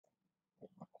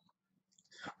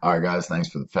All right, guys, thanks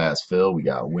for the fast fill. We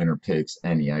got winner picks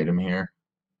any item here.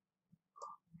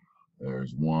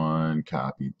 There's one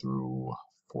copied through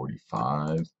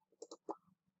 45.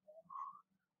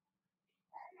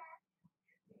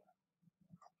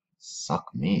 Suck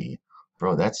me.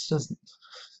 Bro, that's just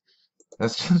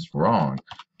wrong.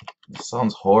 It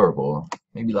sounds horrible.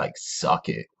 Maybe like suck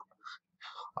it.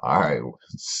 All right,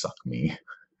 suck me.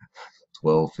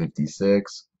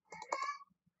 1256.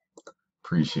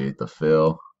 Appreciate the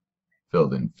fill.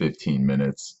 Filled in 15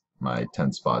 minutes. My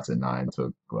 10 spots at 9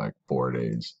 took like 4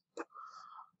 days.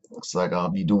 Looks like I'll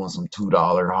be doing some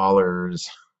 $2 hollers.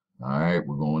 All right,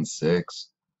 we're going 6.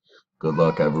 Good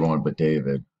luck, everyone, but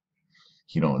David.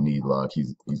 He don't need luck.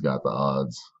 He's got the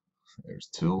odds. There's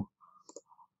 2,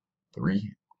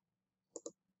 3,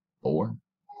 4,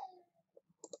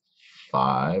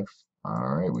 5.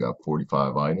 All right, we got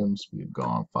 45 items. We've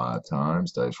gone 5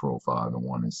 times. Dice roll 5 and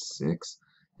 1 is 6.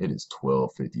 It is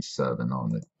 12:57 on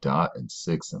the dot and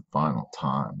 6 and final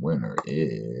time. Winner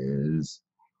is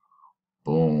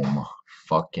boom,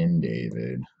 fucking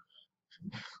David.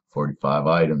 45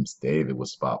 items. David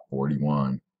was spot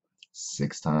 41.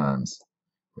 6 times.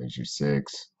 There's your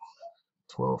 6.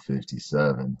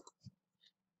 12:57.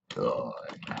 God.